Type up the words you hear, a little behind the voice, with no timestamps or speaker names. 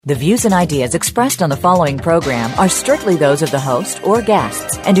The views and ideas expressed on the following program are strictly those of the host or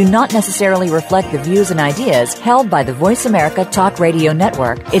guests and do not necessarily reflect the views and ideas held by the Voice America Talk Radio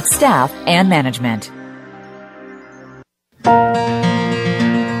Network, its staff, and management.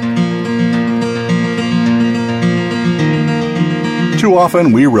 Too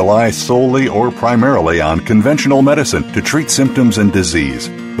often we rely solely or primarily on conventional medicine to treat symptoms and disease,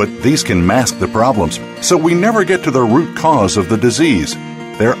 but these can mask the problems, so we never get to the root cause of the disease.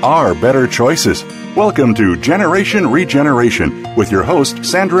 There are better choices. Welcome to Generation Regeneration with your host,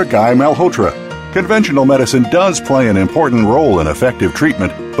 Sandra Guy Malhotra. Conventional medicine does play an important role in effective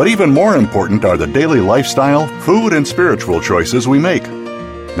treatment, but even more important are the daily lifestyle, food, and spiritual choices we make.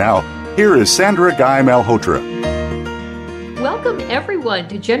 Now, here is Sandra Guy Malhotra. Welcome, everyone,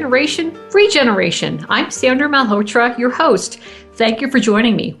 to Generation Regeneration. I'm Sandra Malhotra, your host. Thank you for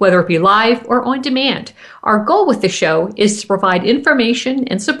joining me, whether it be live or on demand. Our goal with the show is to provide information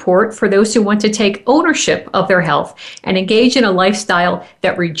and support for those who want to take ownership of their health and engage in a lifestyle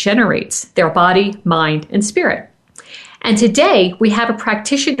that regenerates their body, mind, and spirit. And today, we have a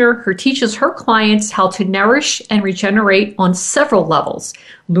practitioner who teaches her clients how to nourish and regenerate on several levels,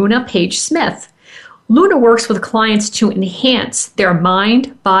 Luna Paige Smith. Luna works with clients to enhance their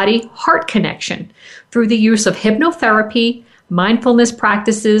mind, body, heart connection through the use of hypnotherapy, mindfulness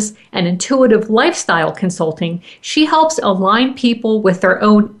practices, and intuitive lifestyle consulting. She helps align people with their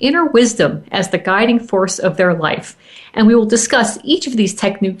own inner wisdom as the guiding force of their life. And we will discuss each of these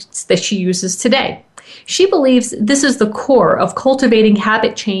techniques that she uses today. She believes this is the core of cultivating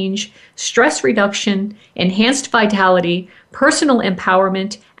habit change, stress reduction, enhanced vitality, personal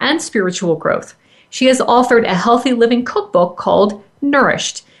empowerment, and spiritual growth. She has authored a healthy living cookbook called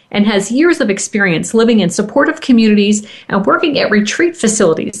Nourished and has years of experience living in supportive communities and working at retreat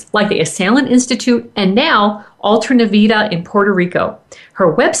facilities like the Assailant Institute and now Alter Vida in Puerto Rico.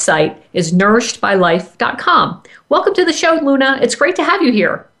 Her website is nourishedbylife.com. Welcome to the show, Luna. It's great to have you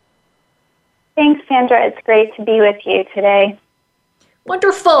here. Thanks, Sandra. It's great to be with you today.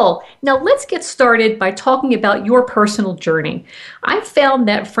 Wonderful. Now let's get started by talking about your personal journey. I've found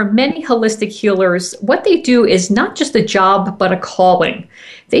that for many holistic healers, what they do is not just a job, but a calling.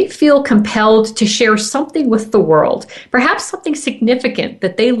 They feel compelled to share something with the world, perhaps something significant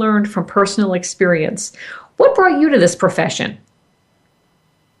that they learned from personal experience. What brought you to this profession?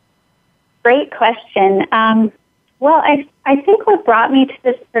 Great question. Well, I think what brought me to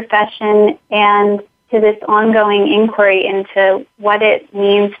this profession and to this ongoing inquiry into what it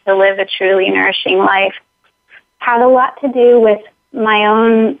means to live a truly nourishing life had a lot to do with my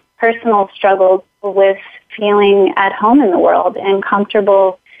own personal struggles with feeling at home in the world and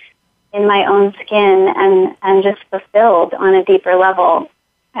comfortable in my own skin and just fulfilled on a deeper level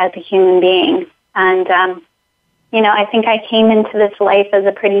as a human being. And, I think I came into this life as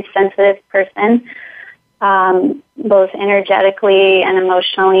a pretty sensitive person, both energetically and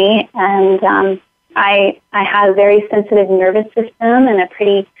emotionally, and I had a very sensitive nervous system and a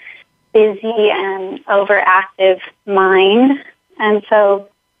pretty busy and overactive mind. And so,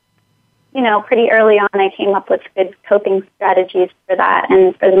 pretty early on I came up with good coping strategies for that.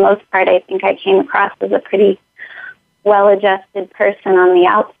 And for the most part, I think I came across as a pretty well-adjusted person on the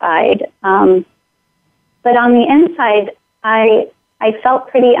outside. But on the inside, I felt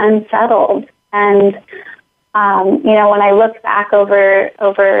pretty unsettled. And, when I look back over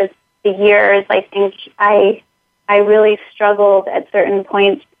the years, I think I really struggled at certain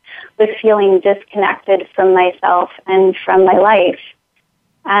points with feeling disconnected from myself and from my life.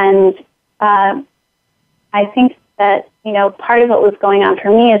 And I think that, part of what was going on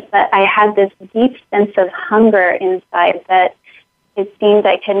for me is that I had this deep sense of hunger inside that it seemed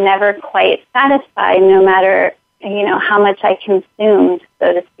I could never quite satisfy no matter, how much I consumed,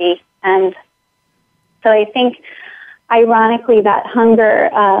 so to speak. And so I think, ironically, that hunger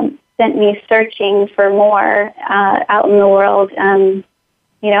sent me searching for more out in the world,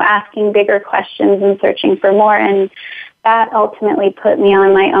 asking bigger questions and searching for more. And that ultimately put me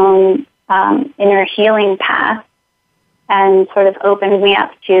on my own inner healing path and sort of opened me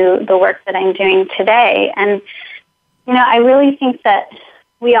up to the work that I'm doing today. And, I really think that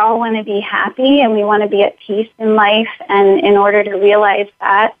we all want to be happy and we want to be at peace in life. And in order to realize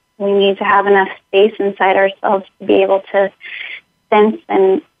that, we need to have enough space inside ourselves to be able to sense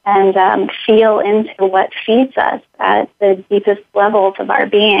and feel into what feeds us at the deepest levels of our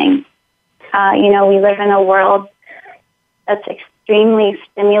being. We live in a world that's extremely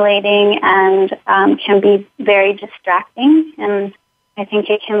stimulating and can be very distracting. And I think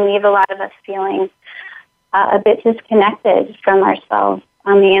it can leave a lot of us feeling a bit disconnected from ourselves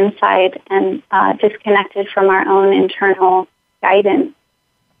on the inside and disconnected from our own internal guidance.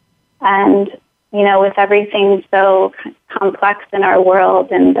 And, with everything so complex in our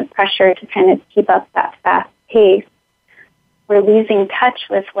world and the pressure to kind of keep up that fast pace, we're losing touch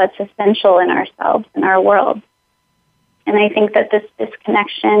with what's essential in ourselves and our world. And I think that this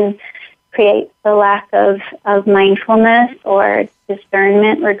disconnection creates the lack of mindfulness or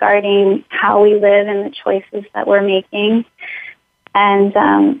discernment regarding how we live and the choices that we're making. And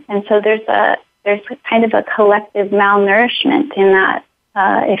so there's kind of a collective malnourishment in that,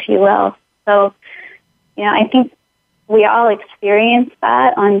 if you will. So, I think we all experience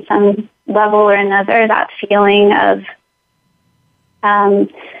that on some level or another, that feeling of kind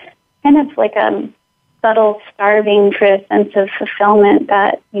of like a subtle starving for a sense of fulfillment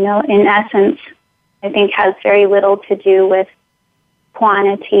that, in essence, I think has very little to do with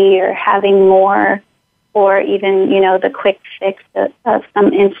quantity or having more or even, the quick fix of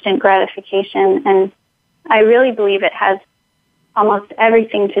some instant gratification. And I really believe it has almost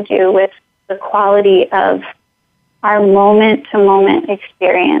everything to do with the quality of our moment-to-moment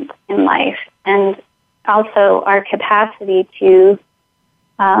experience in life and also our capacity to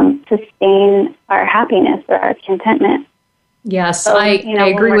sustain our happiness or our contentment. Yes, so, I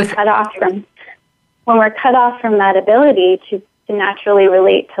agree with when we're cut off from that ability to naturally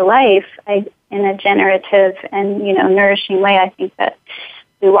relate to life in a generative and, nourishing way, I think that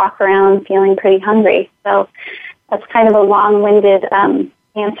we walk around feeling pretty hungry. So that's kind of a long-winded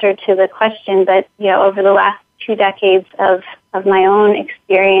answer to the question, but, over the last 2 decades of my own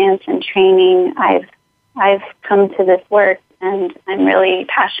experience and training, I've come to this work, and I'm really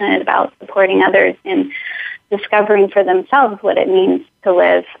passionate about supporting others in discovering for themselves what it means to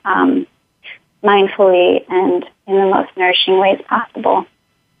live mindfully and in the most nourishing ways possible.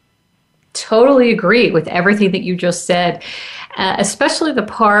 Totally agree with everything that you just said, especially the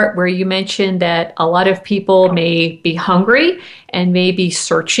part where you mentioned that a lot of people may be hungry and may be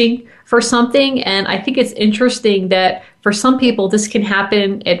searching for something. And I think it's interesting that for some people, this can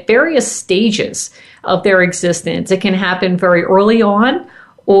happen at various stages of their existence. It can happen very early on.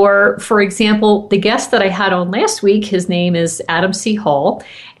 Or, for example, the guest that I had on last week, his name is Adam C. Hall,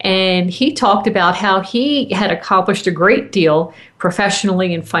 and he talked about how he had accomplished a great deal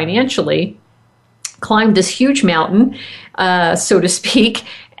professionally and financially, climbed this huge mountain, so to speak,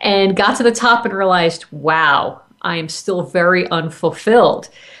 and got to the top and realized, wow, I am still very unfulfilled.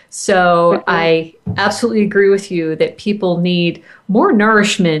 So I absolutely agree with you that people need more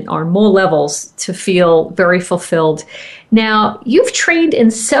nourishment on more levels to feel very fulfilled. Now, you've trained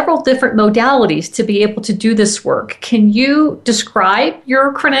in several different modalities to be able to do this work. Can you describe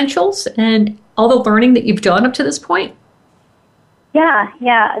your credentials and all the learning that you've done up to this point?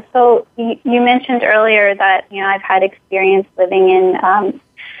 Yeah. So you mentioned earlier that, I've had experience living in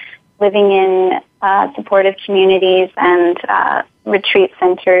supportive communities and retreat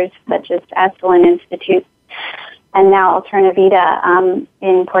centers such as Esalen Institute and now Alterna Vida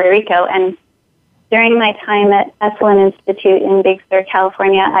in Puerto Rico. And during my time at Esalen Institute in Big Sur,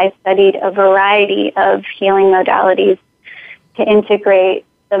 California, I studied a variety of healing modalities to integrate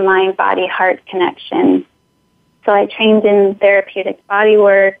the mind-body-heart connection. So I trained in therapeutic body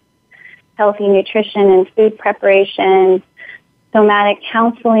work, healthy nutrition and food preparation, somatic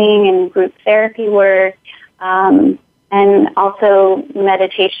counseling and group therapy work, and also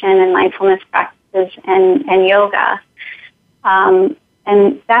meditation and mindfulness practices and yoga.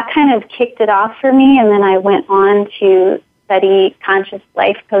 And that kind of kicked it off for me, and then I went on to study conscious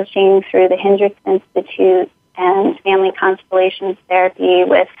life coaching through the Hendricks Institute and family constellations therapy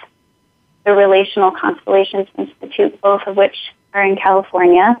with the Relational Constellations Institute, both of which are in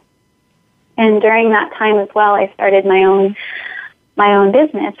California. And during that time as well, I started my own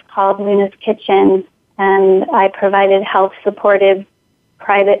business called Luna's Kitchen, and I provided health-supportive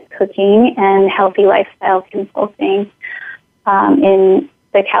private cooking and healthy lifestyle consulting in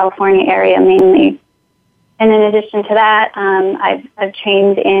the California area mainly. And in addition to that, I've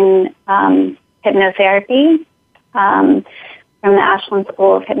trained in hypnotherapy from the Ashland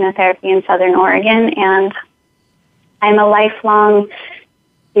School of Hypnotherapy in Southern Oregon, and I'm a lifelong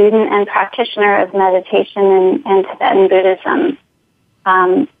student and practitioner of meditation and Tibetan Buddhism.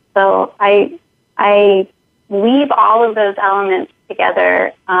 So I weave all of those elements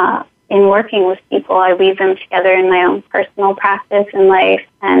together in working with people. I weave them together in my own personal practice and life,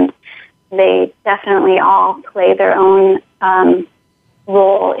 and they definitely all play their own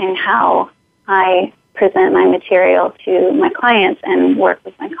role in how I present my material to my clients and work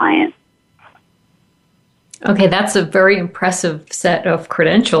with my clients. Okay, that's a very impressive set of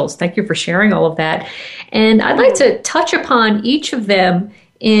credentials. Thank you for sharing all of that. And I'd like to touch upon each of them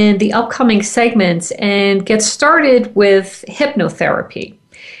in the upcoming segments and get started with hypnotherapy.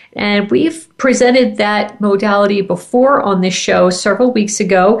 And we've presented that modality before on this show several weeks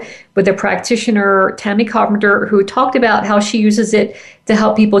ago with a practitioner, Tammy Carpenter, who talked about how she uses it to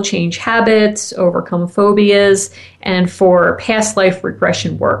help people change habits, overcome phobias, and for past life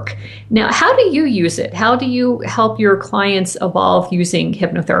regression work. Now, how do you use it? How do you help your clients evolve using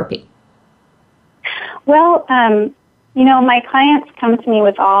hypnotherapy? Well, my clients come to me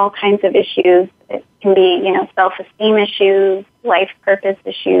with all kinds of issues. It can be, self-esteem issues, life purpose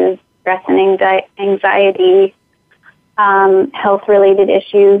issues, stress and anxiety, health-related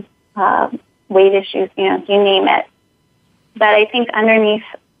issues, weight issues, you name it. But I think underneath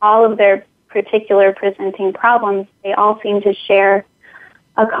all of their particular presenting problems, they all seem to share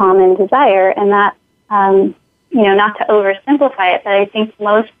a common desire, and that, not to oversimplify it, but I think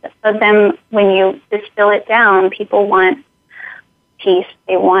most of them, when you distill it down, people want peace.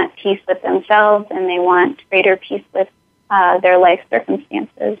 They want peace with themselves, and they want greater peace with their life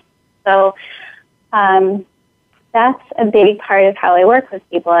circumstances. So that's a big part of how I work with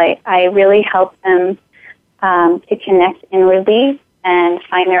people. I really help them to connect inwardly and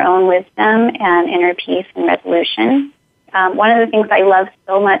find their own wisdom and inner peace and resolution. One of the things I love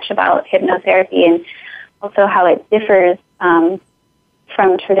so much about hypnotherapy, and also how it differs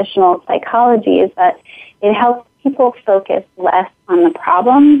from traditional psychology, is that it helps people focus less on the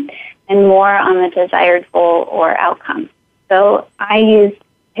problem and more on the desired goal or outcome. So I use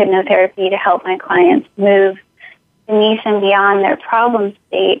hypnotherapy to help my clients move beneath and beyond their problem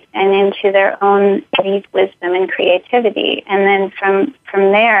state and into their own deep wisdom and creativity. And then from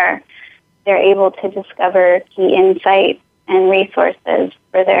there, they're able to discover key insights and resources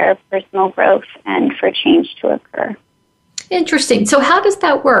for their personal growth and for change to occur. Interesting. So how does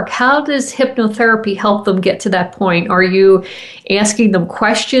that work? How does hypnotherapy help them get to that point? Are you asking them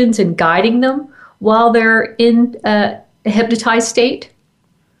questions and guiding them while they're in a hypnotized state?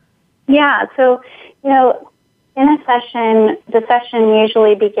 Yeah. So, in a session, the session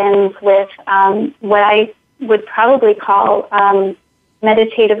usually begins with what I would probably call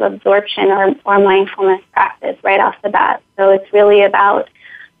meditative absorption or mindfulness practice right off the bat. So it's really about,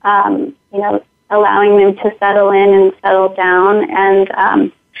 allowing them to settle in and settle down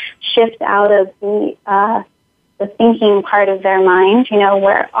and shift out of the thinking part of their mind,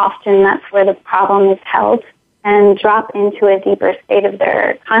 where often that's where the problem is held, and drop into a deeper state of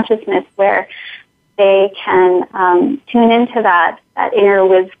their consciousness where they can tune into that inner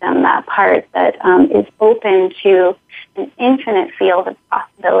wisdom, that part that is open to an infinite field of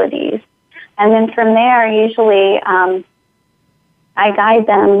possibilities. And then from there, usually I guide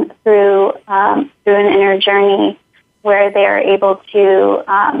them through an inner journey where they're able to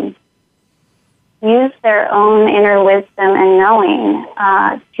use their own inner wisdom and knowing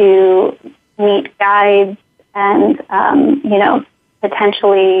to meet guides and,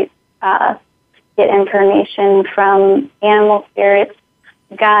 potentially get information from animal spirits,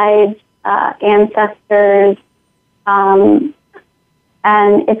 guides, ancestors. And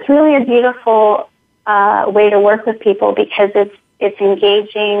it's really a beautiful way to work with people because it's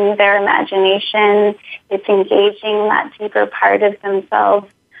engaging their imagination. It's engaging that deeper part of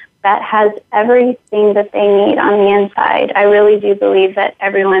themselves that has everything that they need on the inside. I really do believe that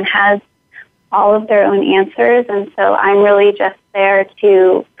everyone has all of their own answers, and so I'm really just there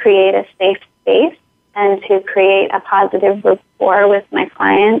to create a safe space and to create a positive rapport with my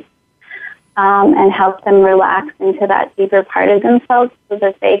clients and help them relax into that deeper part of themselves so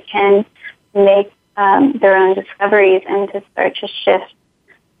that they can make their own discoveries and to start to shift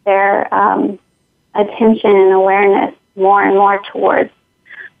their attention and awareness more and more towards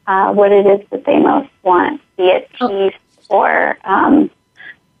what it is that they most want, be it peace or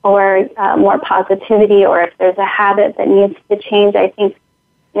more positivity, or if there's a habit that needs to change. I think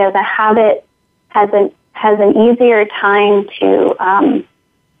the habit has an easier time to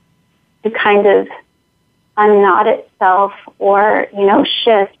kind of unknot itself or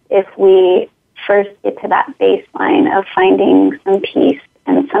shift if we first get to that baseline of finding some peace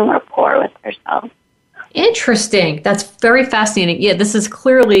and some rapport with ourselves. Interesting. That's very fascinating. Yeah, this is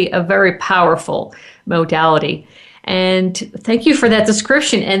clearly a very powerful modality. And thank you for that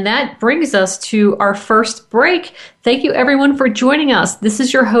description. And that brings us to our first break. Thank you, everyone, for joining us. This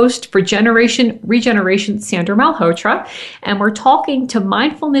is your host for Generation Regeneration, Sandra Malhotra, and we're talking to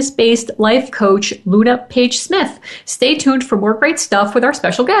mindfulness-based life coach Luna Paige Smith. Stay tuned for more great stuff with our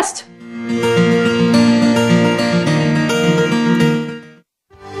special guest.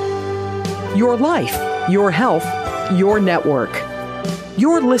 Your life, your health, your network.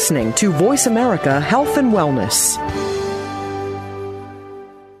 You're listening to Voice America Health and Wellness.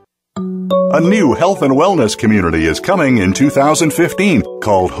 A new health and wellness community is coming in 2015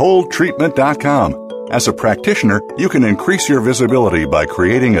 called WholeTreatment.com. As a practitioner, you can increase your visibility by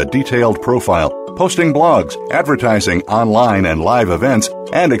creating a detailed profile, posting blogs, advertising online and live events,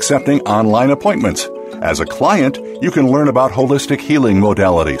 and accepting online appointments. As a client, you can learn about holistic healing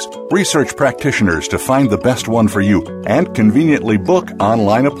modalities, research practitioners to find the best one for you, and conveniently book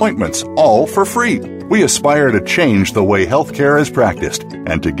online appointments, all for free. We aspire to change the way healthcare is practiced,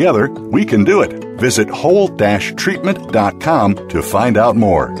 and together we can do it. Visit whole-treatment.com to find out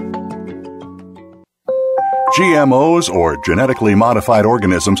more. GMOs, or genetically modified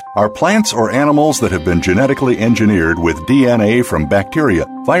organisms, are plants or animals that have been genetically engineered with DNA from bacteria,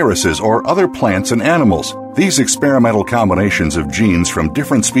 viruses, or other plants and animals. These experimental combinations of genes from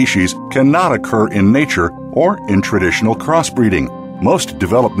different species cannot occur in nature or in traditional crossbreeding. Most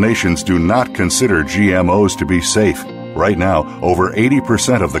developed nations do not consider GMOs to be safe. Right now, over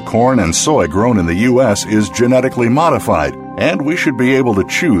 80% of the corn and soy grown in the U.S. is genetically modified, and we should be able to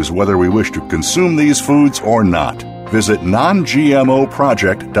choose whether we wish to consume these foods or not. Visit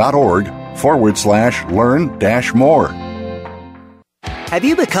nongmoproject.org/learn-more. Have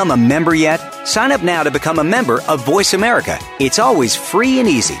you become a member yet? Sign up now to become a member of Voice America. It's always free and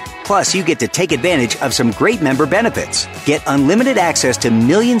easy. Plus, you get to take advantage of some great member benefits. Get unlimited access to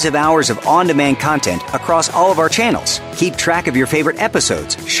millions of hours of on-demand content across all of our channels. Keep track of your favorite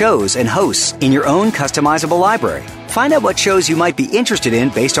episodes, shows, and hosts in your own customizable library. Find out what shows you might be interested in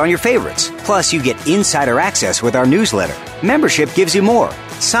based on your favorites. Plus, you get insider access with our newsletter. Membership gives you more.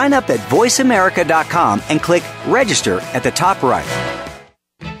 Sign up at voiceamerica.com and click register at the top right.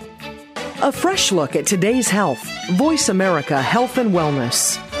 A fresh look at today's health. Voice America Health and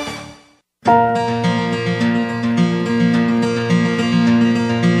Wellness.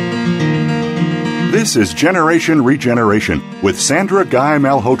 This is Generation Regeneration with Sandra Guy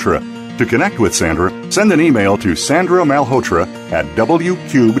Malhotra. To connect with Sandra, send an email to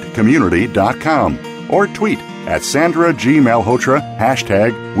sandramalhotra@wcubedcommunity.com or tweet at Sandra G. Malhotra,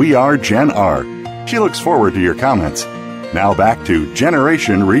 #WeAreGenR. She looks forward to your comments. Now back to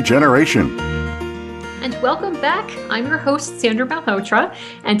Generation Regeneration. And welcome back. I'm your host, Sandra Malhotra,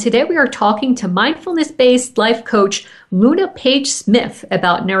 and today we are talking to mindfulness-based life coach Luna Paige Smith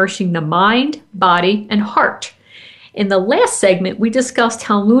about nourishing the mind, body, and heart. In the last segment, we discussed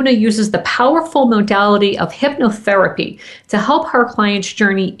how Luna uses the powerful modality of hypnotherapy to help her clients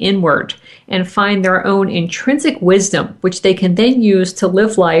journey inward and find their own intrinsic wisdom, which they can then use to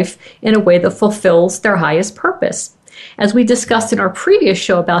live life in a way that fulfills their highest purpose. As we discussed in our previous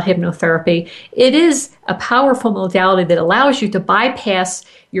show about hypnotherapy, it is a powerful modality that allows you to bypass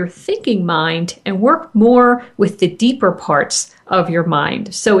your thinking mind and work more with the deeper parts of your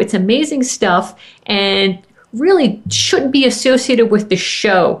mind. So it's amazing stuff and really shouldn't be associated with the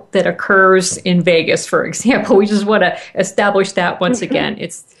show that occurs in Vegas, for example. We just want to establish that once again.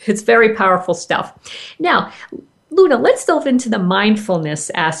 It's very powerful stuff. Now, Luna, let's delve into the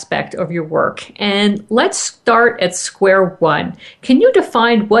mindfulness aspect of your work, and let's start at square one. Can you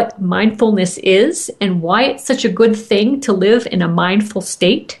define what mindfulness is and why it's such a good thing to live in a mindful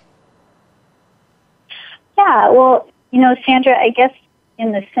state? Yeah, well, Sandra, I guess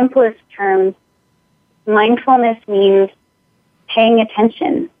in the simplest terms, mindfulness means paying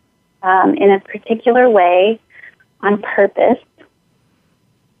attention in a particular way on purpose,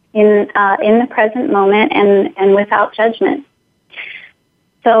 in the present moment and without judgment.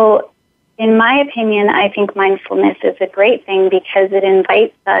 So, in my opinion, I think mindfulness is a great thing because it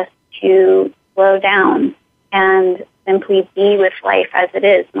invites us to slow down and simply be with life as it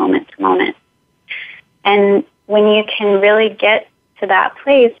is, moment to moment. And when you can really get to that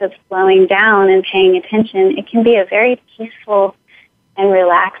place of slowing down and paying attention, it can be a very peaceful and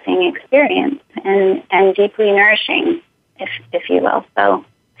relaxing experience and deeply nourishing, if you will. So,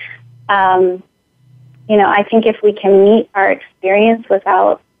 I think if we can meet our experience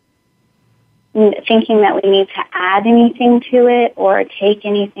without thinking that we need to add anything to it or take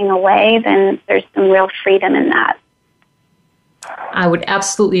anything away, then there's some real freedom in that. I would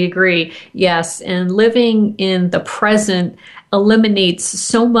absolutely agree. Yes, and living in the present eliminates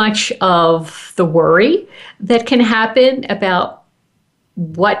so much of the worry that can happen about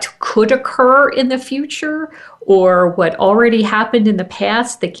what could occur in the future or what already happened in the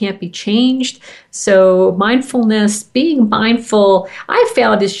past that can't be changed. So mindfulness, being mindful, I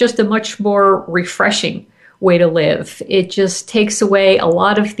found is just a much more refreshing way to live. It just takes away a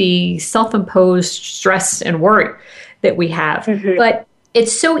lot of the self-imposed stress and worry that we have. Mm-hmm. But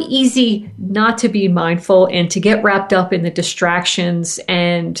it's so easy not to be mindful and to get wrapped up in the distractions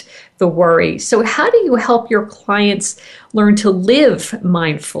and the worry. So how do you help your clients learn to live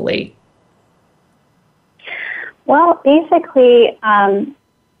mindfully? Well, basically,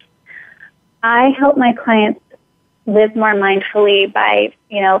 I help my clients live more mindfully by,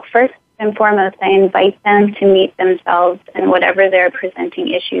 first and foremost, I invite them to meet themselves and whatever their presenting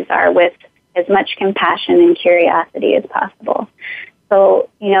issues are with as much compassion and curiosity as possible. So,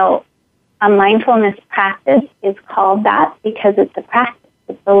 a mindfulness practice is called that because it's a practice.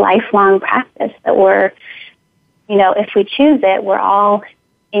 It's a lifelong practice that we're, if we choose it, we're all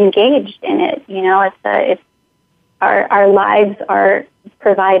engaged in it. It's our lives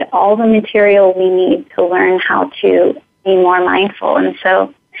provide all the material we need to learn how to be more mindful. And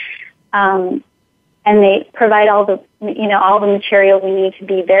so, and they provide all the material we need to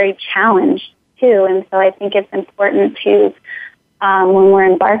be very challenged too. And so I think it's important to, when we're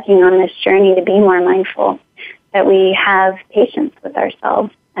embarking on this journey to be more mindful, that we have patience with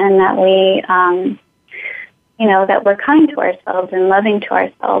ourselves and that we, that we're kind to ourselves and loving to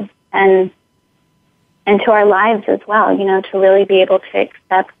ourselves and to our lives as well, to really be able to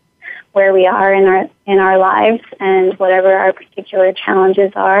accept where we are in our lives and whatever our particular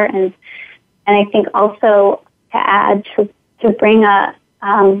challenges are. And I think also to add to bring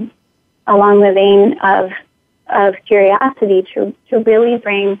along the vein of curiosity, to really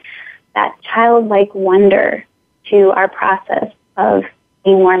bring that childlike wonder to our process of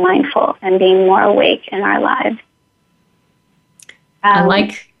being more mindful and being more awake in our lives. I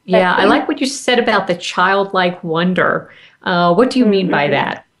like what you said about the childlike wonder. What do you mean by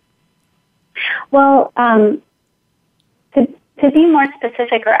that? Well, to be more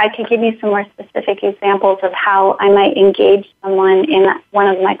specific, or I could give you some more specific examples of how I might engage someone one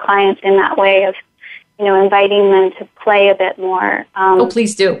of my clients in that way of, inviting them to play a bit more.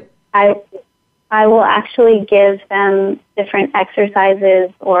 Please do. I will actually give them different exercises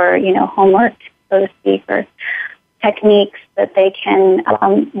or, homework, so to speak, or techniques that they can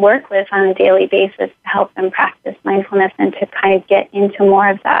work with on a daily basis to help them practice mindfulness and to kind of get into more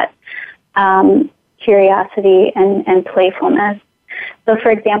of that curiosity and playfulness. So, for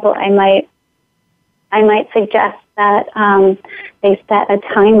example, I might suggest that they set a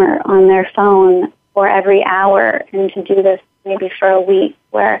timer on their phone for every hour, and to do this maybe for a week,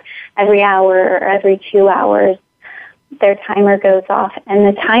 where every hour or every 2 hours their timer goes off, and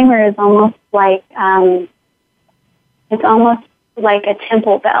the timer is almost like a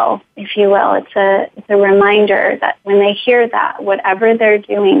temple bell, if you will. It's a reminder that when they hear that, whatever they're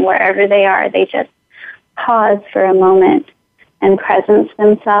doing, wherever they are, they just pause for a moment and presence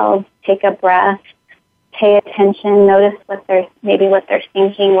themselves, take a breath, pay attention, notice what they're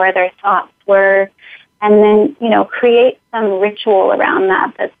thinking, where their thoughts were, and then, create some ritual around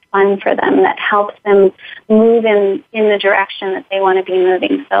that that's fun for them, that helps them move in the direction that they want to be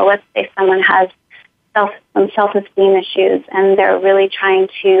moving. So let's say someone has some self-esteem issues and they're really trying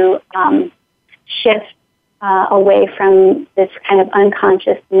to shift away from this kind of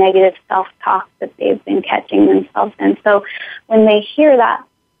unconscious negative self-talk that they've been catching themselves in. So when they hear that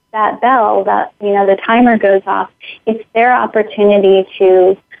bell, that the timer goes off, it's their opportunity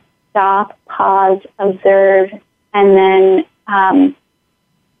to stop, pause, observe, and then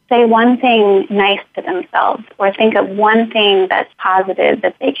say one thing nice to themselves, or think of one thing that's positive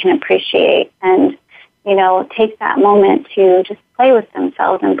that they can appreciate, and take that moment to just play with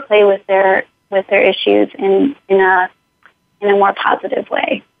themselves and play with their issues in a more positive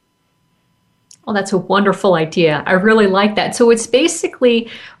way. Oh, that's a wonderful idea. I really like that. So it's basically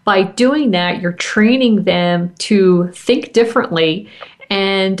by doing that, you're training them to think differently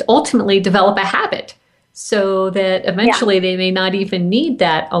and ultimately develop a habit, so that eventually they may not even need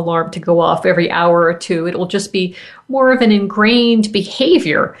that alarm to go off every hour or two. It will just be more of an ingrained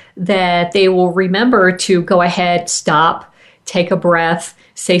behavior that they will remember to go ahead, stop, take a breath,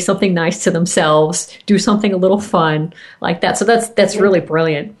 say something nice to themselves, do something a little fun like that. So that's really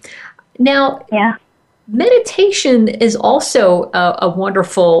brilliant. Now, meditation is also a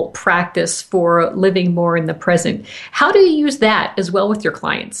wonderful practice for living more in the present. How do you use that as well with your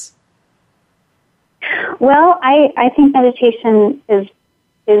clients? Well, I think meditation is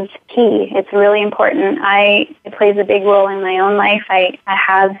key. It's really important. It plays a big role in my own life. I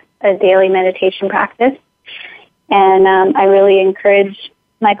have a daily meditation practice, and I really encourage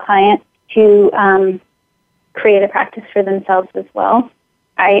my clients to create a practice for themselves as well.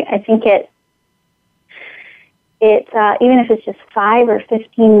 I think it even if it's just 5 or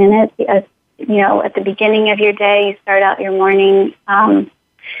 15 minutes, at the beginning of your day, you start out your morning,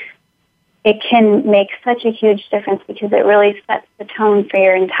 it can make such a huge difference because it really sets the tone for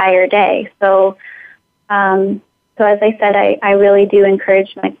your entire day. So as I said, I really do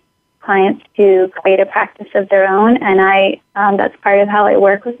encourage clients to create a practice of their own, and that's part of how I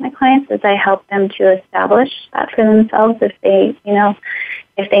work with my clients, is I help them to establish that for themselves if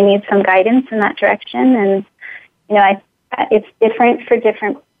they need some guidance in that direction. And, it's different for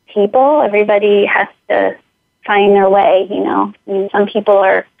different people. Everybody has to find their way, some people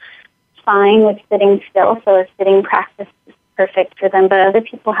are fine with sitting still, so a sitting practice is perfect for them, but other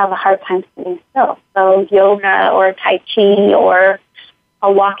people have a hard time sitting still. So yoga or Tai Chi or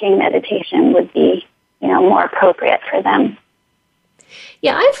a walking meditation would be, more appropriate for them.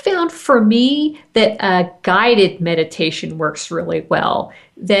 Yeah, I've found for me that a guided meditation works really well.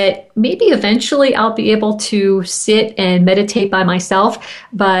 That maybe eventually I'll be able to sit and meditate by myself,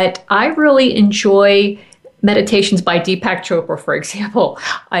 but I really enjoy meditations by Deepak Chopra, for example.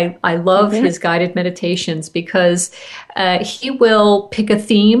 I love his guided meditations because he will pick a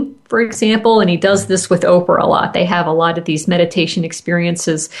theme, for example, and he does this with Oprah a lot. They have a lot of these meditation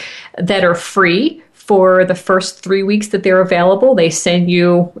experiences that are free for the first 3 weeks that they're available. They send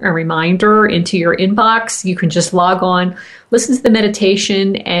you a reminder into your inbox. You can just log on, listen to the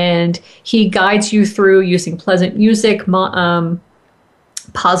meditation, and he guides you through using pleasant music,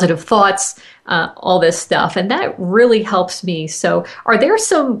 positive thoughts, all this stuff. And that really helps me. So are there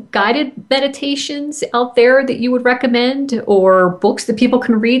some guided meditations out there that you would recommend, or books that people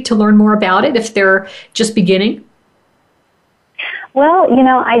can read to learn more about it if they're just beginning? Well,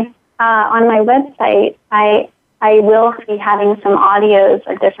 on my website, I will be having some audios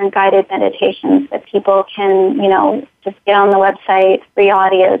of different guided meditations that people can, just get on the website, free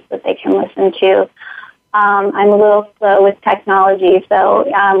audios that they can listen to. I'm a little slow with technology, so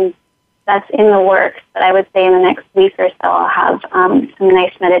that's in the works, but I would say in the next week or so I'll have some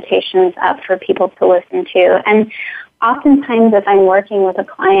nice meditations up for people to listen to. And oftentimes if I'm working with a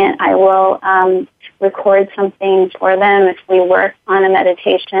client, I will record something for them. If we work on a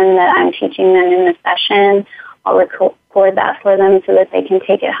meditation that I'm teaching them in the session, I'll record that for them so that they can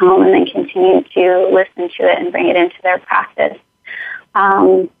take it home and then continue to listen to it and bring it into their practice.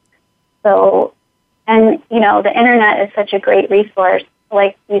 The internet is such a great resource.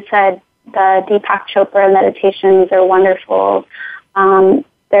 Like you said, the Deepak Chopra meditations are wonderful.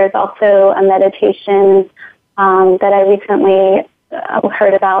 There's also a meditation that I recently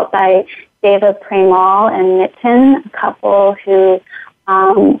heard about by Deva Premal and Nitin, a couple who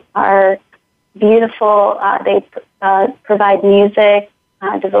are beautiful. They provide music,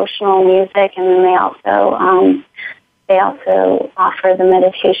 devotional music, and then they also offer the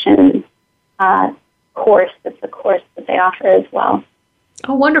meditation course. It's a course that they offer as well.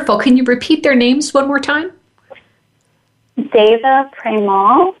 Oh, wonderful. Can you repeat their names one more time? Deva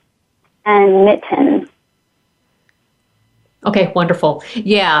Premal and Nitin. Okay, wonderful.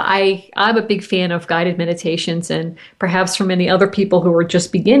 Yeah, I'm a big fan of guided meditations, and perhaps for many other people who are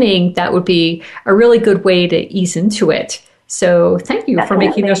just beginning, that would be a really good way to ease into it. So thank you for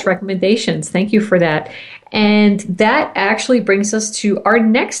making those recommendations. Thank you for that. And that actually brings us to our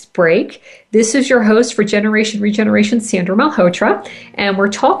next break. This is your host for Generation Regeneration, Sandra Malhotra, and we're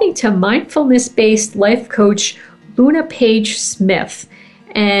talking to mindfulness-based life coach Luna Paige Smith.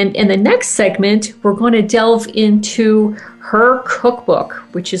 And in the next segment, we're going to delve into her cookbook,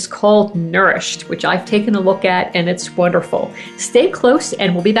 which is called Nourished, which I've taken a look at, and it's wonderful. Stay close,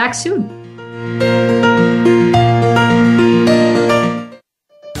 and we'll be back soon.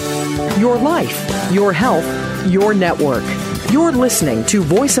 Your life, your health, your network. You're listening to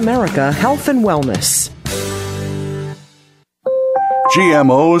Voice America Health and Wellness.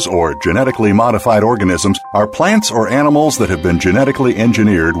 GMOs, or genetically modified organisms, are plants or animals that have been genetically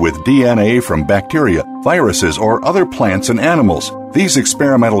engineered with DNA from bacteria, viruses, or other plants and animals. These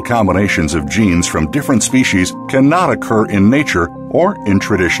experimental combinations of genes from different species cannot occur in nature or in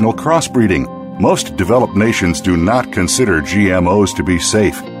traditional crossbreeding. Most developed nations do not consider GMOs to be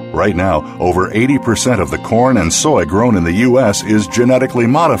safe. Right now, over 80% of the corn and soy grown in the U.S. is genetically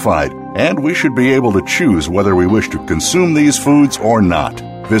modified, and we should be able to choose whether we wish to consume these foods or not.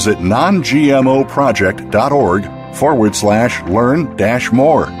 Visit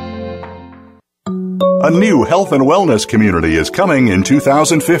nongmoproject.org/learn-more. A new health and wellness community is coming in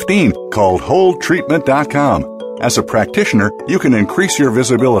 2015 called WholeTreatment.com. As a practitioner, you can increase your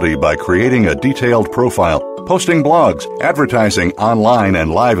visibility by creating a detailed profile, posting blogs, advertising online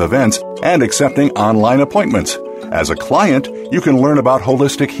and live events, and accepting online appointments. As a client, you can learn about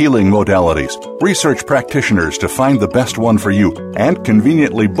holistic healing modalities, research practitioners to find the best one for you, and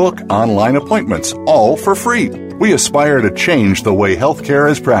conveniently book online appointments, all for free. We aspire to change the way healthcare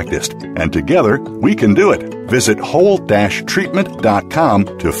is practiced, and together we can do it. Visit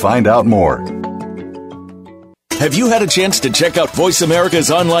whole-treatment.com to find out more. Have you had a chance to check out Voice America's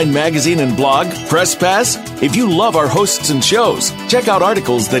online magazine and blog, Press Pass? If you love our hosts and shows, check out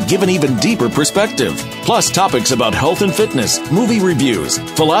articles that give an even deeper perspective. Plus topics about health and fitness, movie reviews,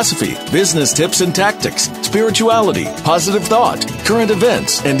 philosophy, business tips and tactics, spirituality, positive thought, current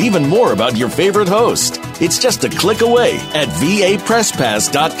events, and even more about your favorite host. It's just a click away at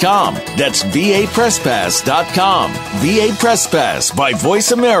vapresspass.com. That's vapresspass.com. VA Press Pass by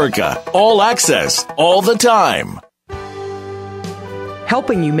Voice America. All access, all the time.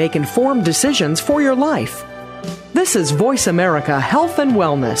 Helping you make informed decisions for your life. This is Voice America Health and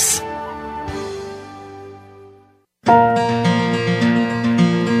Wellness.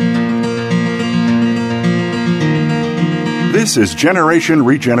 This is Generation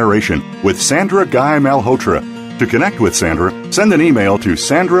Regeneration with Sandra Guy Malhotra. To connect with Sandra, send an email to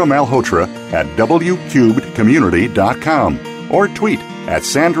Sandra Malhotra at wcubedcommunity.com or tweet at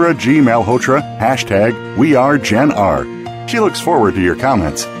Sandra G. Malhotra, #WeAreGenR. She looks forward to your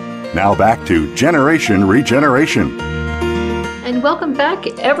comments. Now back to Generation Regeneration. And welcome back,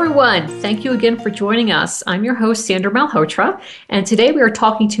 everyone. Thank you again for joining us. I'm your host, Sandra Malhotra, and today we are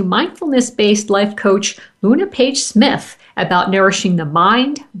talking to mindfulness-based life coach Luna Paige Smith about nourishing the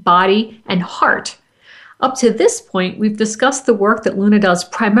mind, body, and heart. Up to this point, we've discussed the work that Luna does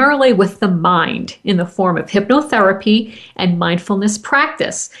primarily with the mind in the form of hypnotherapy and mindfulness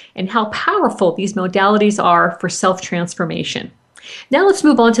practice, and how powerful these modalities are for self-transformation. Now let's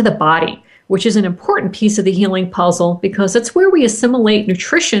move on to the body, which is an important piece of the healing puzzle because it's where we assimilate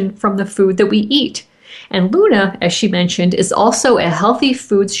nutrition from the food that we eat. And Luna, as she mentioned, is also a healthy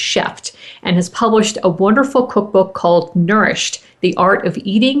foods chef and has published a wonderful cookbook called Nourished, The Art of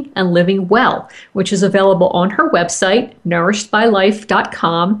Eating and Living Well, which is available on her website,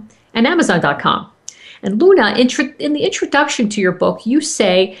 nourishedbylife.com and amazon.com. And Luna, in the introduction to your book, you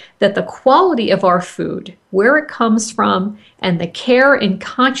say that the quality of our food, where it comes from, and the care and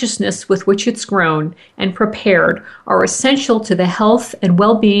consciousness with which it's grown and prepared are essential to the health and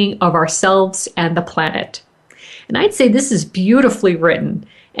well-being of ourselves and the planet. And I'd say this is beautifully written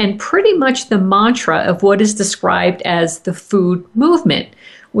and pretty much the mantra of what is described as the food movement,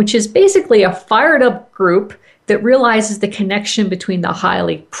 which is basically a fired-up group that realizes the connection between the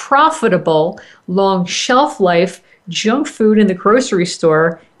highly profitable, long shelf life junk food in the grocery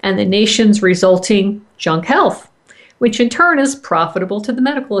store and the nation's resulting junk health, which in turn is profitable to the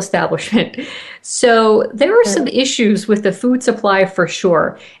medical establishment. So there are some issues with the food supply for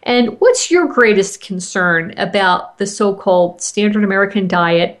sure. And what's your greatest concern about the so-called standard American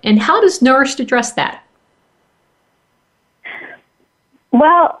diet, and how does Nourished address that?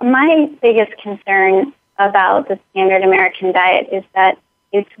 Well, my biggest concern about the standard American diet is that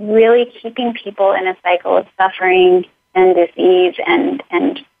it's really keeping people in a cycle of suffering and disease and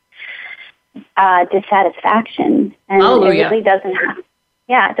dissatisfaction. And it really doesn't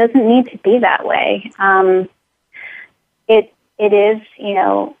it doesn't need to be that way. It is,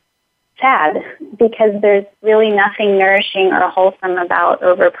 sad because there's really nothing nourishing or wholesome about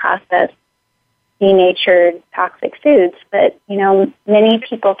over-processed, denatured, toxic foods. But, many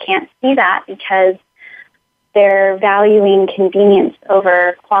people can't see that because they're valuing convenience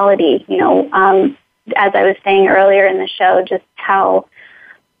over quality. As I was saying earlier in the show, just how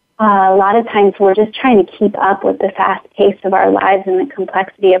a lot of times we're just trying to keep up with the fast pace of our lives and the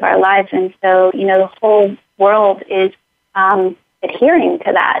complexity of our lives. And so, the whole world is adhering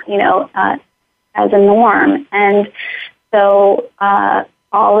to that, as a norm. And so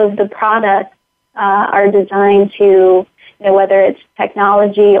all of the products are designed to, whether it's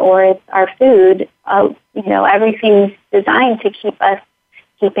technology or it's our food, everything's designed to keep us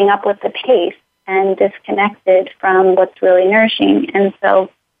keeping up with the pace and disconnected from what's really nourishing. And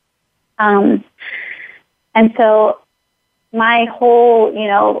so my whole,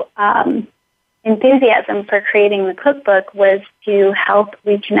 enthusiasm for creating the cookbook was to help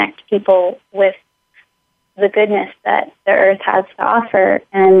reconnect people with the goodness that the earth has to offer,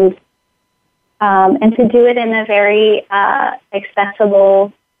 and to do it in a very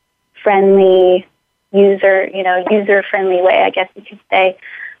accessible, friendly, user-friendly way, I guess you could say.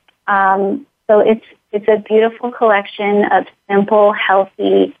 So it's a beautiful collection of simple,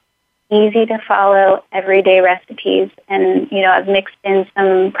 healthy, easy to follow everyday recipes, and I've mixed in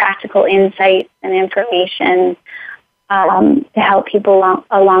some practical insights and information to help people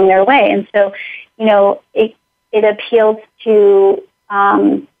along their way. And so, it appeals to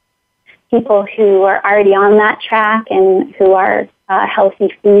people who are already on that track and who are healthy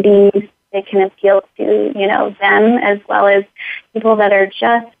foodies. It can appeal to them, as well as people that are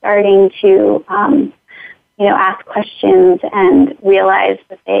just starting to ask questions and realize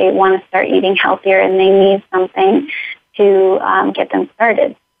that they want to start eating healthier and they need something to get them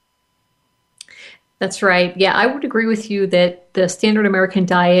started. That's right. Yeah, I would agree with you that the standard American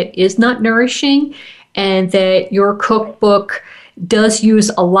diet is not nourishing, and that your cookbook does use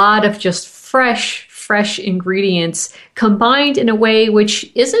a lot of just fresh ingredients combined in a way which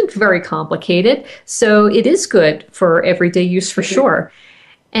isn't very complicated. So it is good for everyday use for sure.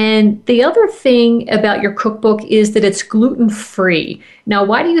 And the other thing about your cookbook is that it's gluten-free. Now,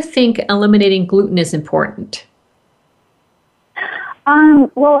 why do you think eliminating gluten is important?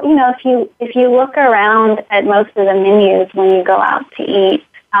 Well, if you look around at most of the menus when you go out to eat,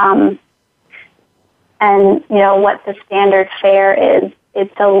 and what the standard fare is,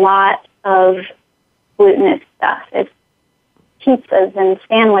 it's a lot of glutinous stuff. It's pizzas and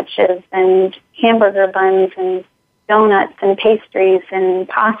sandwiches and hamburger buns and donuts and pastries and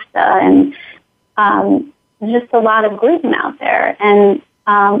pasta and just a lot of gluten out there. And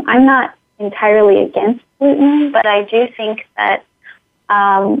I'm not entirely against gluten, but I do think that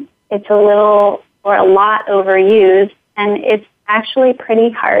it's a little or a lot overused, and it's actually pretty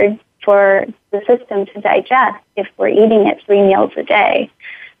hard for the system to digest if we're eating it 3 meals a day.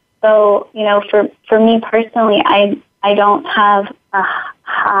 So, for me personally, I don't have a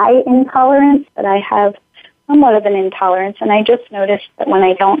high intolerance, but I have somewhat of an intolerance, and I just noticed that when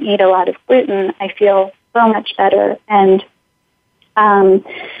I don't eat a lot of gluten, I feel so much better. And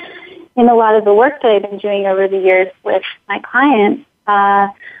in a lot of the work that I've been doing over the years with my clients,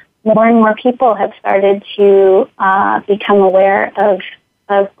 more and more people have started to become aware of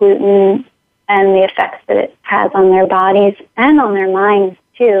gluten and the effects that it has on their bodies and on their minds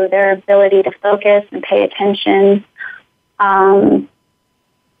too, their ability to focus and pay attention, and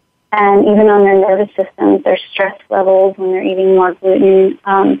even on their nervous systems, their stress levels when they're eating more gluten.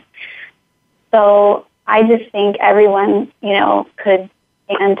 So I just think everyone, could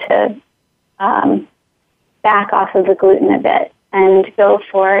stand to back off of the gluten a bit and go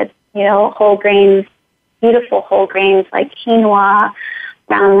for, whole grains, beautiful whole grains like quinoa,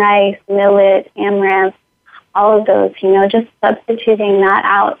 brown rice, millet, amaranth, all of those, just substituting that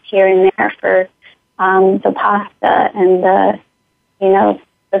out here and there for the pasta and the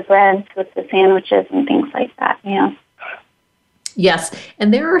breads with the sandwiches and things like that, Yes,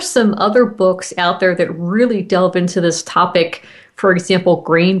 and there are some other books out there that really delve into this topic. For example,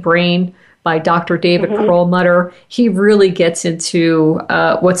 Grain Brain by Dr. David Perlmutter. He really gets into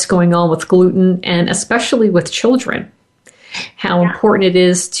what's going on with gluten, and especially with children, how important it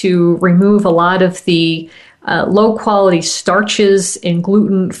is to remove a lot of the low-quality starches and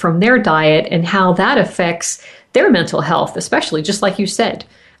gluten from their diet, and how that affects their mental health, especially, just like you said,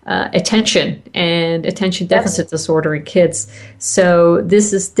 attention and attention deficit disorder in kids. So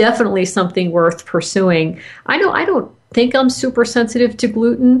this is definitely something worth pursuing. I don't think I'm super sensitive to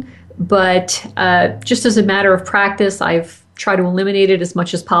gluten, but just as a matter of practice, I've tried to eliminate it as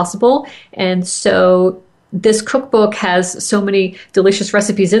much as possible. And so this cookbook has so many delicious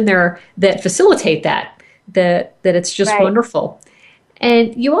recipes in there that facilitate that it's just wonderful.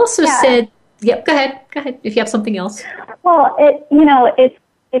 And you also said, go ahead if you have something else. Well,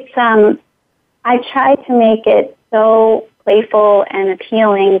 I try to make it so playful and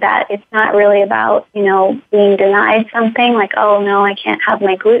appealing that it's not really about, being denied something like, oh no, I can't have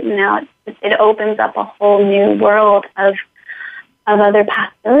my gluten now. It opens up a whole new world of other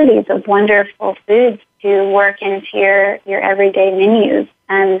possibilities of wonderful foods to work into your everyday menus.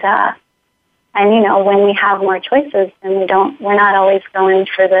 And when we have more choices, then we're not always going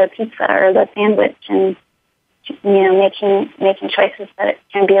for the pizza or the sandwich, and making choices that it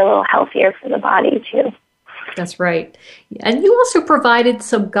can be a little healthier for the body too. That's right. And you also provided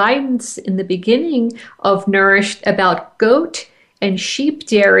some guidance in the beginning of Nourished about goat and sheep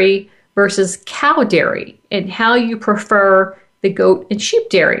dairy versus cow dairy, and how you prefer the goat and sheep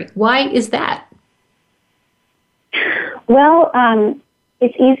dairy. Why is that? Well,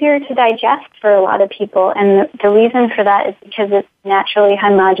 it's easier to digest for a lot of people, and the reason for that is because it's naturally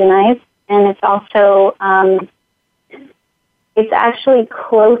homogenized, and it's also it's actually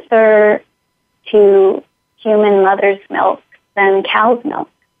closer to human mother's milk than cow's milk.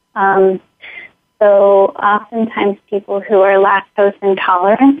 So oftentimes people who are lactose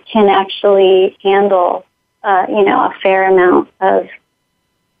intolerant can actually handle, a fair amount of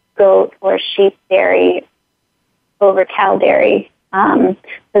goat or sheep dairy over cow dairy. So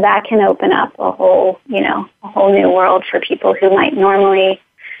that can open up a whole new world for people who might normally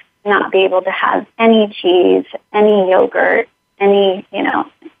not be able to have any cheese, any yogurt,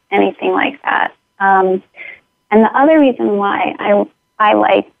 anything like that. And the other reason why I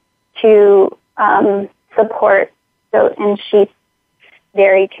like to support goat and sheep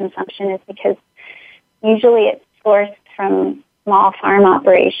dairy consumption is because usually it's sourced from small farm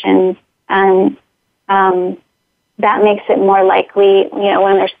operations, and that makes it more likely,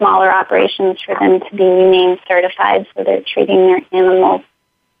 when they're smaller operations, for them to be humane certified, so they're treating their animals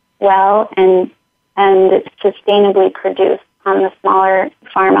well, and it's sustainably produced on the smaller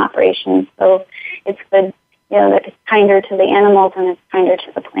farm operations. So it's good, that it's kinder to the animals and it's kinder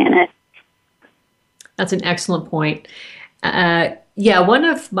to the planet. That's an excellent point. One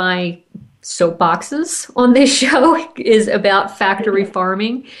of my soapboxes on this show is about factory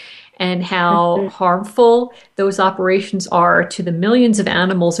farming and how harmful those operations are to the millions of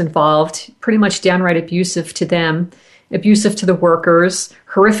animals involved, pretty much downright abusive to them, abusive to the workers,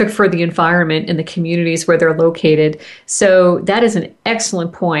 horrific for the environment and the communities where they're located. So that is an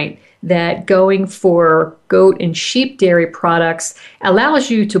excellent point, that going for goat and sheep dairy products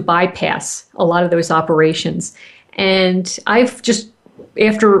allows you to bypass a lot of those operations. And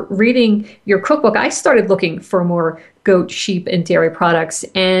after reading your cookbook, I started looking for more goat, sheep, and dairy products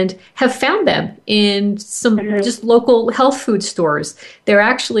and have found them in some just local health food stores. They're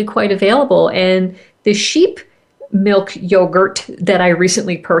actually quite available. And the sheep milk yogurt that I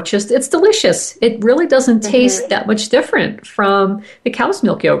recently purchased, it's delicious. It really doesn't taste that much different from the cow's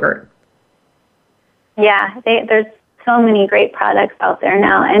milk yogurt. Yeah, there's so many great products out there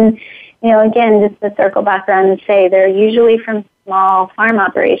now. And, again, just to circle back around and say, they're usually from small farm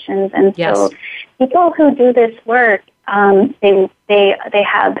operations. And so people who do this work, they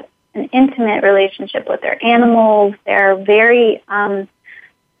have an intimate relationship with their animals. They're very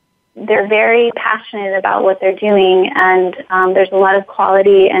passionate about what they're doing, and there's a lot of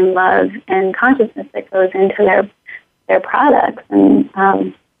quality and love and consciousness that goes into their products. And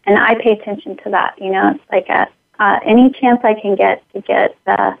I pay attention to that. It's like any chance I can get to get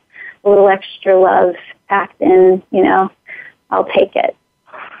a little extra love packed in, I'll take it.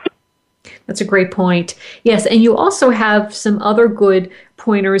 That's a great point. Yes, and you also have some other good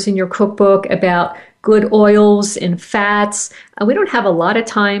pointers in your cookbook about good oils and fats. We don't have a lot of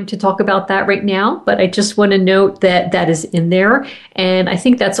time to talk about that right now, but I just want to note that that is in there. And I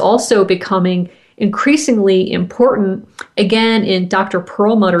think that's also becoming increasingly important. Again, in Dr.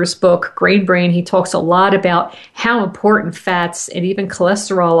 Perlmutter's book, Grain Brain, he talks a lot about how important fats and even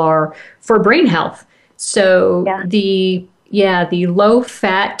cholesterol are for brain health. So the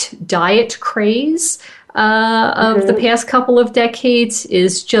low-fat diet craze of the past couple of decades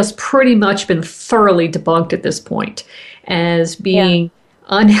is just pretty much been thoroughly debunked at this point as being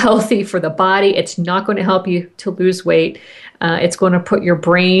unhealthy for the body. It's not going to help you to lose weight. It's going to put your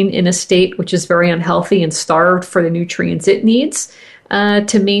brain in a state which is very unhealthy and starved for the nutrients it needs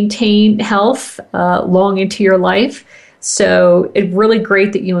to maintain health long into your life. So it's really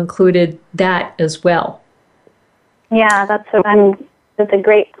great that you included that as well. Yeah, that's a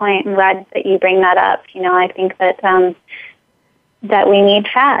great point. I'm glad that you bring that up. I think that we need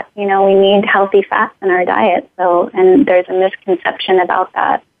fat. We need healthy fats in our diet. And there's a misconception about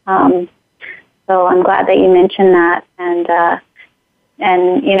that. So I'm glad that you mentioned that. And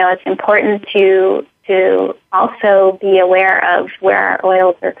it's important to also be aware of where our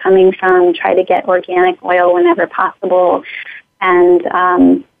oils are coming from. Try to get organic oil whenever possible, and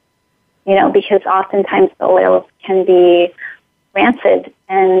because oftentimes the oils can be rancid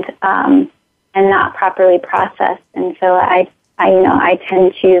and not properly processed, and so I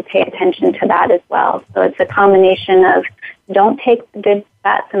tend to pay attention to that as well. So it's a combination of don't take the good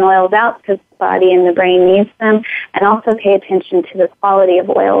fats and oils out because the body and the brain needs them, and also pay attention to the quality of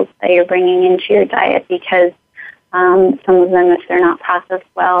oils that you're bringing into your diet, because some of them, if they're not processed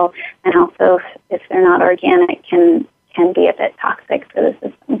well, and also if they're not organic, can be a bit toxic for the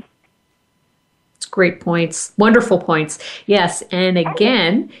system. Great points. Wonderful points. Yes. And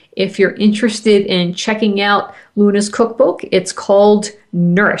again, if you're interested in checking out Luna's cookbook, it's called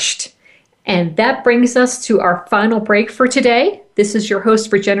Nourished. And that brings us to our final break for today. This is your host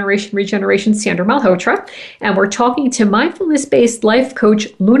for Generation Regeneration, Sandra Malhotra, and we're talking to mindfulness-based life coach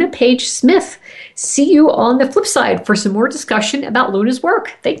Luna Paige Smith. See you on the flip side for some more discussion about Luna's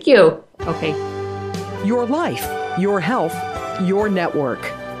work. Thank you. Okay. Your life, your health, your network.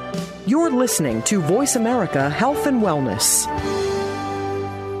 You're listening to Voice America Health and Wellness.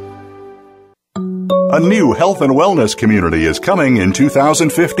 A new health and wellness community is coming in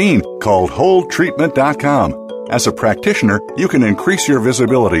 2015 called WholeTreatment.com. As a practitioner, you can increase your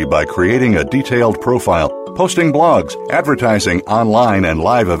visibility by creating a detailed profile, posting blogs, advertising online and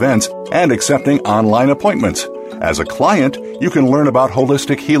live events, and accepting online appointments. As a client, you can learn about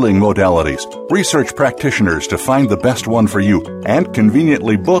holistic healing modalities, research practitioners to find the best one for you, and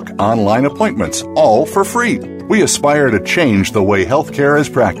conveniently book online appointments, all for free. We aspire to change the way healthcare is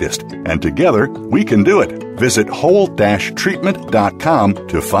practiced, and together we can do it. Visit whole-treatment.com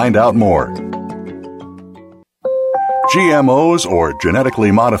to find out more. GMOs, or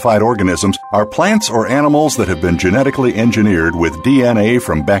genetically modified organisms, are plants or animals that have been genetically engineered with DNA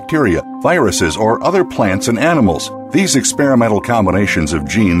from bacteria, viruses, or other plants and animals. These experimental combinations of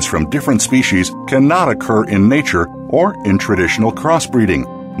genes from different species cannot occur in nature or in traditional crossbreeding.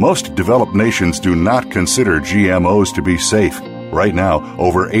 Most developed nations do not consider GMOs to be safe. Right now,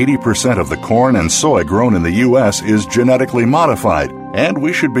 over 80% of the corn and soy grown in the U.S. is genetically modified, and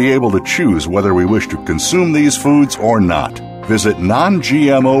we should be able to choose whether we wish to consume these foods or not. Visit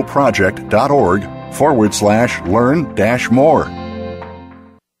nongmoproject.org/learn-more.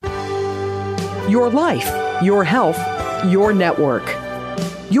 Your life, your health, your network.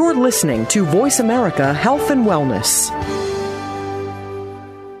 You're listening to Voice America Health and Wellness.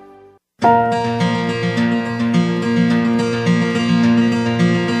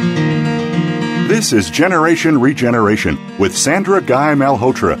 This is Generation Regeneration with Sandra Guy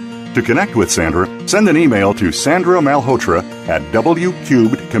Malhotra. To connect with Sandra, send an email to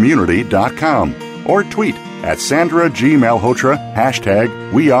sandramalhotra@wcubedcommunity.com or tweet at Sandra G. Malhotra,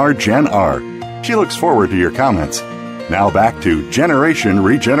 #WeAreGenR. She looks forward to your comments. Now back to Generation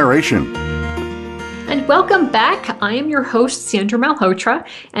Regeneration. And welcome back. I am your host, Sandra Malhotra,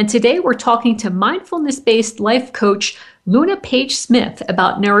 and today we're talking to mindfulness-based life coach Luna Paige Smith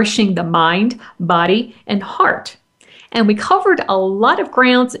about nourishing the mind, body, and heart. And we covered a lot of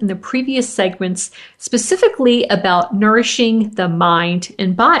grounds in the previous segments, specifically about nourishing the mind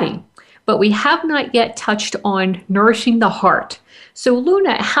and body. But we have not yet touched on nourishing the heart. So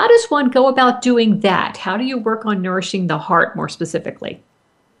Luna, how does one go about doing that? How do you work on nourishing the heart more specifically?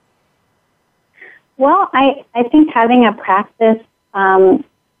 Well, I think having a practice, a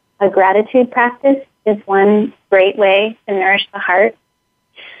gratitude practice, is one great way to nourish the heart.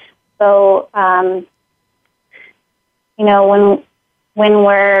 So, when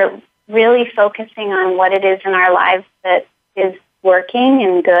we're really focusing on what it is in our lives that is working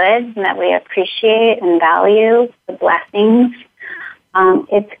and good and that we appreciate and value, the blessings,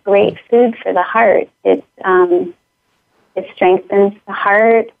 it's great food for the heart. It strengthens the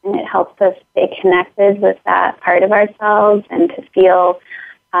heart, and it helps us stay connected with that part of ourselves and to feel,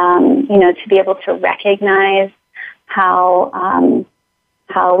 to be able to recognize how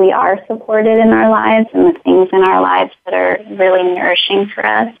we are supported in our lives and the things in our lives that are really nourishing for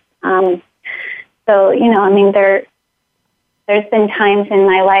us. There's been times in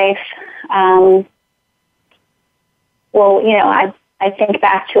my life, I think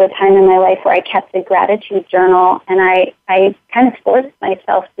back to a time in my life where I kept a gratitude journal, and I kind of forced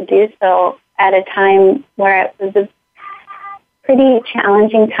myself to do so at a time where it was a pretty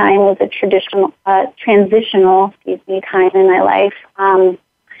challenging time. It was a transitional time in my life.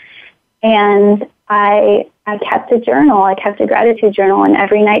 And I kept a journal. I kept a gratitude journal, and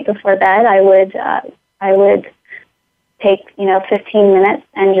every night before bed, I would take 15 minutes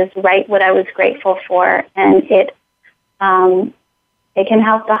and just write what I was grateful for, and it can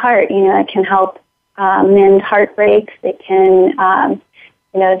help the heart. It can help mend heartbreaks. It can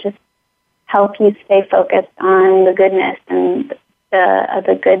just help you stay focused on the goodness and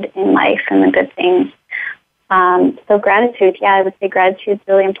the good in life and the good things. So gratitude, I would say gratitude is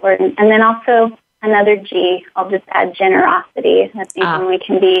really important. And then also another G, I'll just add generosity. I think when we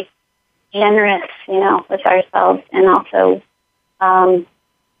can be generous, with ourselves and also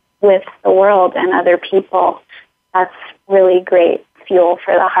with the world and other people, that's really great fuel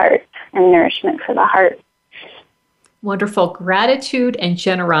for the heart and nourishment for the heart. Wonderful. Gratitude and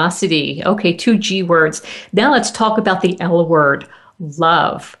generosity. Okay, 2 G words. Now let's talk about the L word,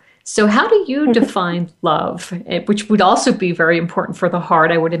 love. So how do you define love, which would also be very important for the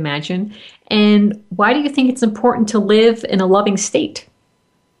heart, I would imagine, and why do you think it's important to live in a loving state?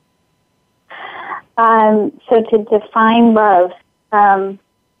 So to define love,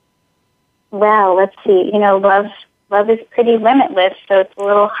 let's see. Love is pretty limitless, so it's a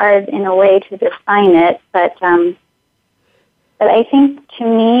little hard in a way to define it. But I think to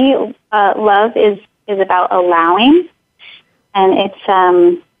me, love is about allowing, and it's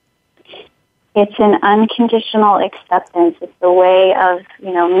an unconditional acceptance. It's a way of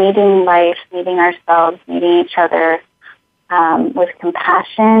meeting life, meeting ourselves, meeting each other with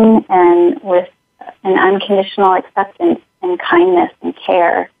compassion and with an unconditional acceptance and kindness and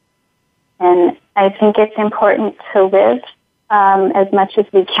care. And I think it's important to live as much as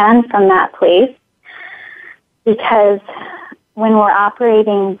we can from that place. because when we're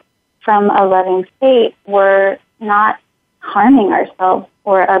operating from a loving state, we're not harming ourselves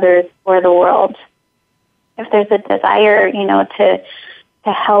or others or the world. If there's a desire,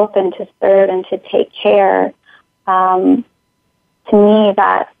 to help and to serve and to take care, to me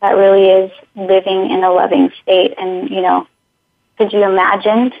that really is living in a loving state. And, could you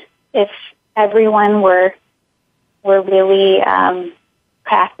imagine if everyone were really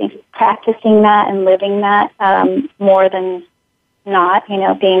practicing that and living that more than not,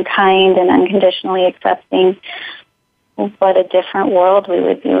 being kind and unconditionally accepting, what a different world we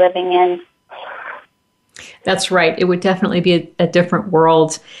would be living in. That's right. It would definitely be a different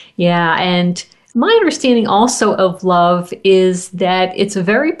world. Yeah. And my understanding also of love is that it's a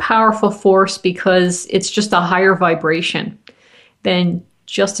very powerful force because it's just a higher vibration than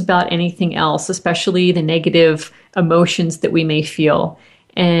just about anything else, especially the negative emotions that we may feel.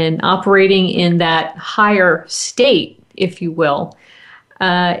 And operating in that higher state, if you will,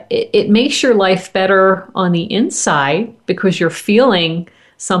 it makes your life better on the inside because you're feeling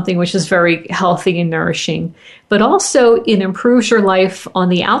something which is very healthy and nourishing, but also it improves your life on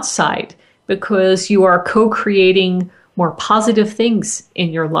the outside because you are co-creating more positive things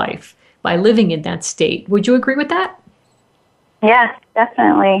in your life by living in that state. Would you agree with that? Yes,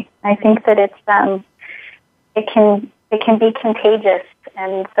 definitely. I think that it's it can be contagious,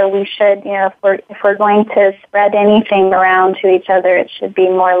 and so we should, if we're going to spread anything around to each other, it should be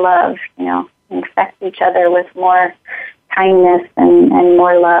more love. Infect each other with more kindness and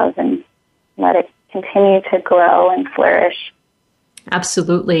more love, and let it continue to grow and flourish.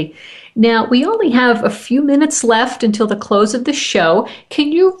 Absolutely. Now, we only have a few minutes left until the close of the show.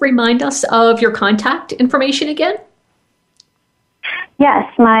 Can you remind us of your contact information again?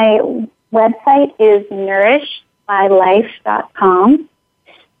 Yes, my website is nourishedbylife.com.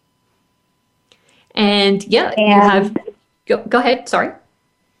 And you have, go ahead, sorry.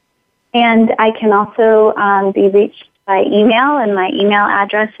 And I can also be reached by email, and my email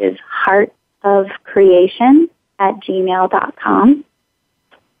address is heartofcreation@gmail.com.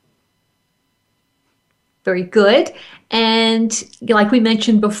 Very good. And like we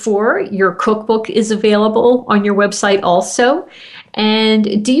mentioned before, your cookbook is available on your website also.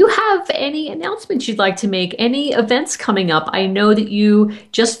 And do you have any announcements you'd like to make? Any events coming up? I know that you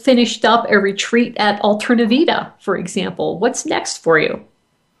just finished up a retreat at Alternavita, for example. What's next for you?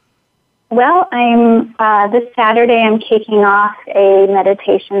 Well, this Saturday I'm kicking off a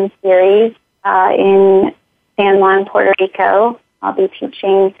meditation series in San Juan, Puerto Rico. I'll be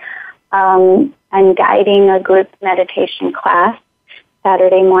teaching and guiding a group meditation class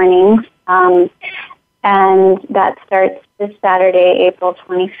Saturday mornings. And that starts this Saturday, April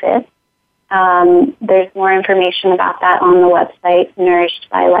 25th. There's more information about that on the website,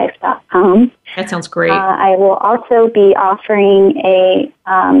 nourishedbylife.com. That sounds great. I will also be offering a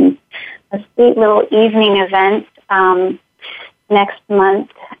sweet little evening event next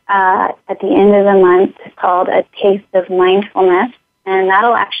month, at the end of the month, called A Taste of Mindfulness. And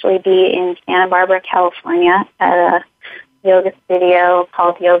that'll actually be in Santa Barbara, California, at a yoga studio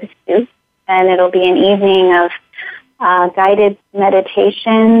called Yoga Soup. And it'll be an evening of guided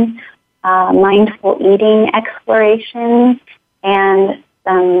meditation, mindful eating exploration, and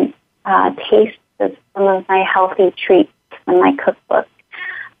some tastes of some of my healthy treats from my cookbook.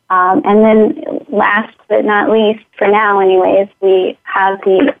 And then last but not least, for now anyways, we have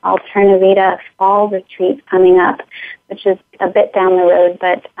the Alternavita Fall Retreat coming up, which is a bit down the road,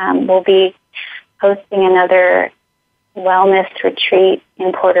 but we'll be hosting another wellness retreat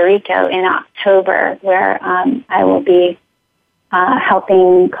in Puerto Rico in October, where I will be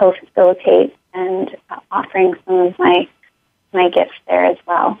helping co-facilitate and offering some of my gifts there as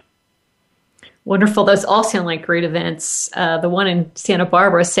well. Wonderful. Those all sound like great events. The one in Santa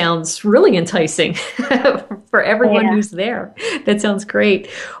Barbara sounds really enticing for everyone who's there. That sounds great.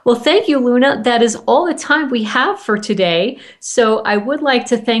 Well, thank you, Luna. That is all the time we have for today. So I would like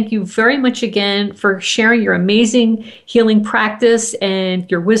to thank you very much again for sharing your amazing healing practice and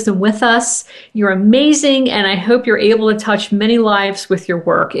your wisdom with us. You're amazing, and I hope you're able to touch many lives with your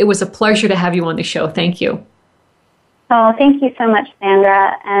work. It was a pleasure to have you on the show. Thank you. Oh, thank you so much,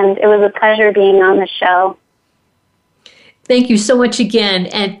 Sandra, and it was a pleasure being on the show. Thank you so much again.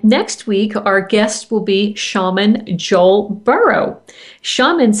 And next week, our guest will be Shaman Joel Burrow.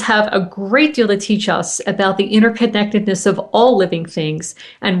 Shamans have a great deal to teach us about the interconnectedness of all living things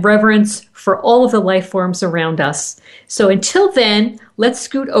and reverence for all of the life forms around us. So until then, let's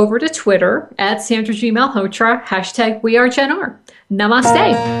scoot over to Twitter at Sandra G. Malhotra, #WeAreGenR.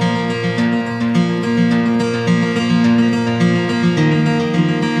 Namaste.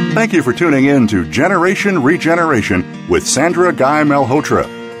 Thank you for tuning in to Generation Regeneration with Sandra Guy Malhotra.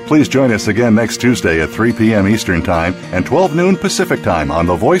 Please join us again next Tuesday at 3 p.m. Eastern Time and 12 noon Pacific Time on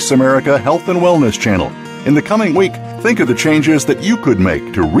the Voice America Health and Wellness Channel. In the coming week, think of the changes that you could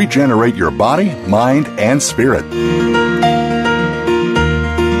make to regenerate your body, mind, and spirit.